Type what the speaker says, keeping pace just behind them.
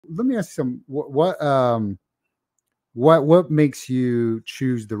Let me ask you some. What makes you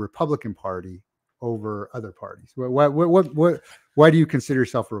choose the Republican Party over other parties? Why do you consider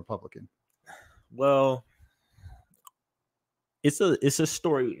yourself a Republican? Well, it's a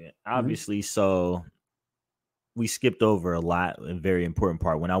story, obviously. Mm-hmm. So we skipped over a lot, a very important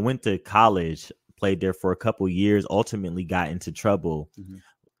part. When I went to college, played there for a couple years, ultimately got into trouble,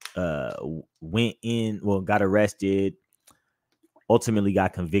 got arrested, ultimately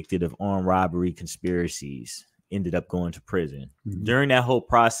got convicted of armed robbery, conspiracies, ended up going to prison. Mm-hmm. During that whole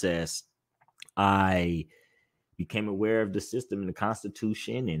process, I became aware of the system and the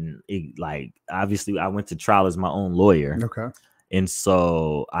Constitution, and obviously I went to trial as my own lawyer. Okay. And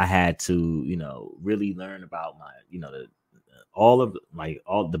so I had to, really learn about all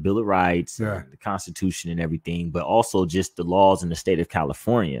the Bill of Rights, and the Constitution and everything, but also just the laws in the state of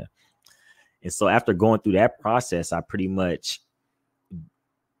California. And so after going through that process, I pretty much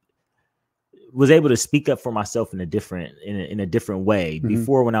was able to speak up for myself in a different way. Mm-hmm.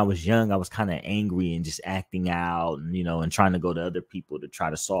 Before, when I was young, I was kind of angry and just acting out, and trying to go to other people to try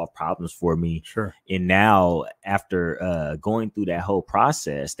to solve problems for me. Sure. And now, after going through that whole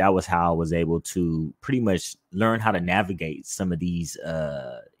process, that was how I was able to pretty much learn how to navigate some of these,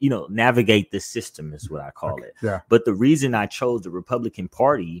 navigate the system is what I call it. Yeah. But the reason I chose the Republican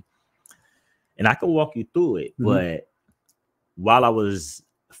Party, and I can walk you through it, mm-hmm. but while I was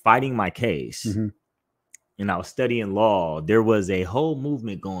fighting my case, mm-hmm. and I was studying law, there was a whole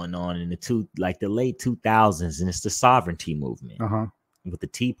movement going on in the late 2000s, and it's the sovereignty movement. What the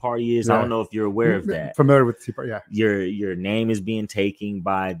Tea Party is. I don't know if you're aware of that. Familiar with the Tea Party, yeah. Your name is being taken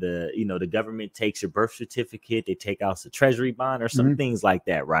by the government takes your birth certificate, they take out the treasury bond or some mm-hmm. things like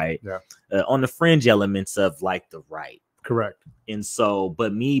that, right? Yeah. On the fringe elements of the right. Correct. And so,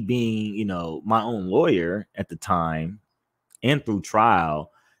 but me being, my own lawyer at the time and through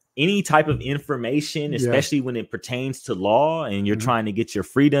trial, any type of information, especially when it pertains to law and you're mm-hmm. trying to get your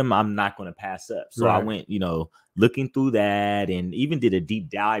freedom, I'm not going to pass up. So I went, looking through that, and even did a deep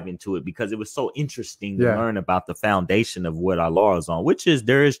dive into it because it was so interesting to learn about the foundation of what our law is on, which is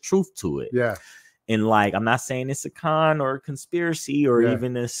there is truth to it. Yeah. And I'm not saying it's a con or a conspiracy or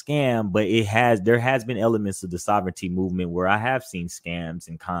even a scam, but there has been elements of the sovereignty movement where I have seen scams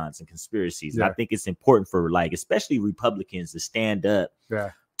and cons and conspiracies. And I think it's important for especially Republicans to stand up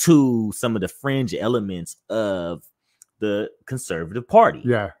to some of the fringe elements of the conservative party.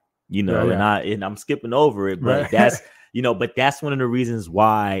 Yeah. And I'm skipping over it, but that's, but that's one of the reasons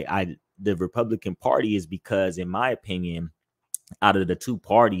why the Republican Party is because, in my opinion, out of the two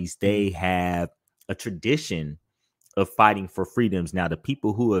parties, they have a tradition of fighting for freedoms. Now, the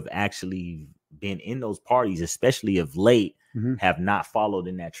people who have actually been in those parties, especially of late, mm-hmm. have not followed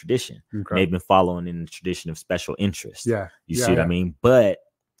in that tradition. Okay. They've been following in the tradition of special interest. Yeah. You see what I mean? But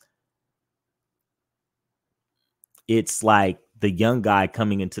it's like the young guy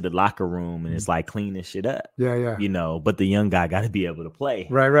coming into the locker room and it's cleaning shit up. Yeah. But the young guy got to be able to play.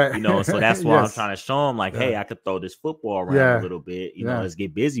 Right. So that's why I'm trying to show him hey, I could throw this football around a little bit, let's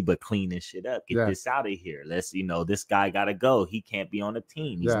get busy, but clean this shit up. Get this out of here. Let's, this guy got to go. He can't be on the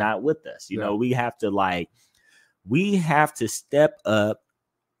team. He's not with us. We have to step up.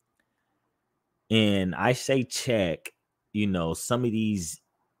 And I say check, some of these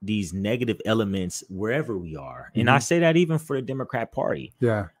negative elements wherever we are. And I say that even for the Democrat Party.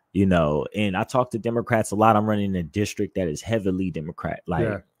 Yeah. And I talk to Democrats a lot. I'm running a district that is heavily Democrat,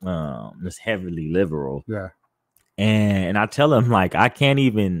 it's heavily liberal. Yeah. And I tell them I can't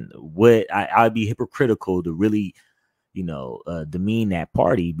even I'd be hypocritical to really, demean that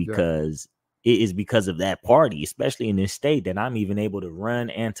party because it is because of that party, especially in this state, that I'm even able to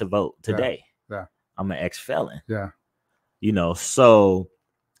run and to vote today. Yeah. I'm an ex-felon. Yeah. So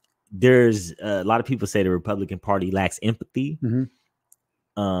there's a lot of people say the Republican Party lacks empathy. Mm-hmm.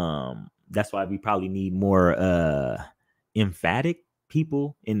 That's why we probably need more emphatic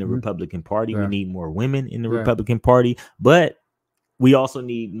people in the mm-hmm. Republican Party. We need more women in the Republican Party, but we also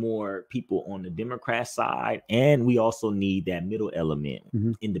need more people on the Democrat side, and we also need that middle element,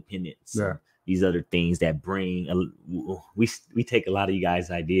 mm-hmm. independence. Yeah. These other things that bring we take a lot of you guys'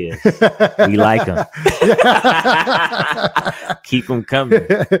 ideas. We like them. Keep them coming.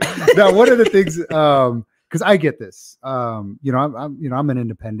 Now, one of the things, because I get this, I'm an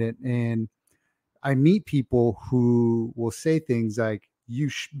independent, and I meet people who will say things like,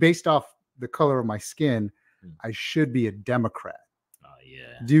 based off the color of my skin, I should be a Democrat. Oh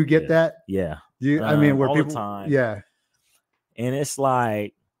yeah. Do you get that? Yeah. Where all people, the time. Yeah. And it's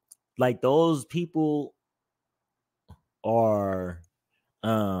like those people are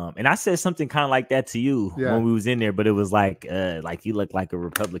And I said something kind of like that to you when we was in there, but it was like you look like a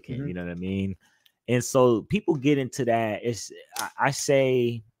Republican, you know what I mean? And so people get into that. I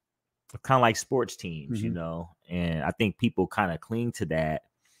say kind of like sports teams, you know, and I think people kind of cling to that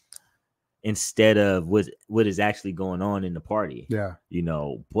instead of what is actually going on in the party. Yeah. You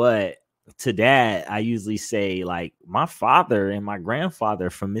know, but to that, I usually say like my father and my grandfather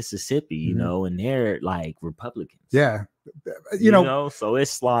from Mississippi, you know, and they're like Republicans. Yeah. You know, so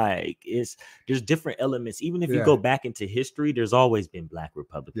it's like there's different elements. Even if you go back into history, there's always been Black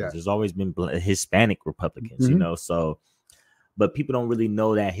Republicans. There's always been Hispanic Republicans, you know, so but people don't really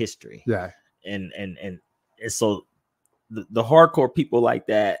know that history. Yeah. And so the hardcore people like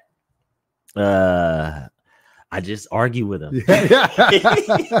that, I just argue with them. You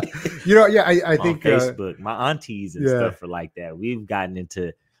know, I think Facebook, my aunties and stuff are like that. We've gotten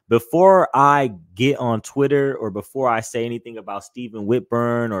into, before I get on Twitter or before I say anything about Stephen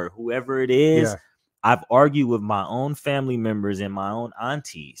Whitburn or whoever it is, I've argued with my own family members and my own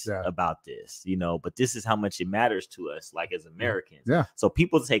aunties about this, you know, but this is how much it matters to us, like as Americans. Yeah. So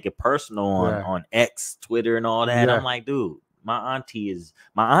people take it personal on X, Twitter and all that. I'm like, dude, my auntie's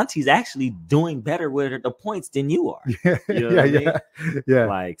actually doing better with the points than you are. You know what I mean? Yeah.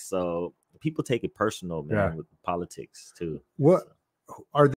 Like, so people take it personal, man, with politics too. What are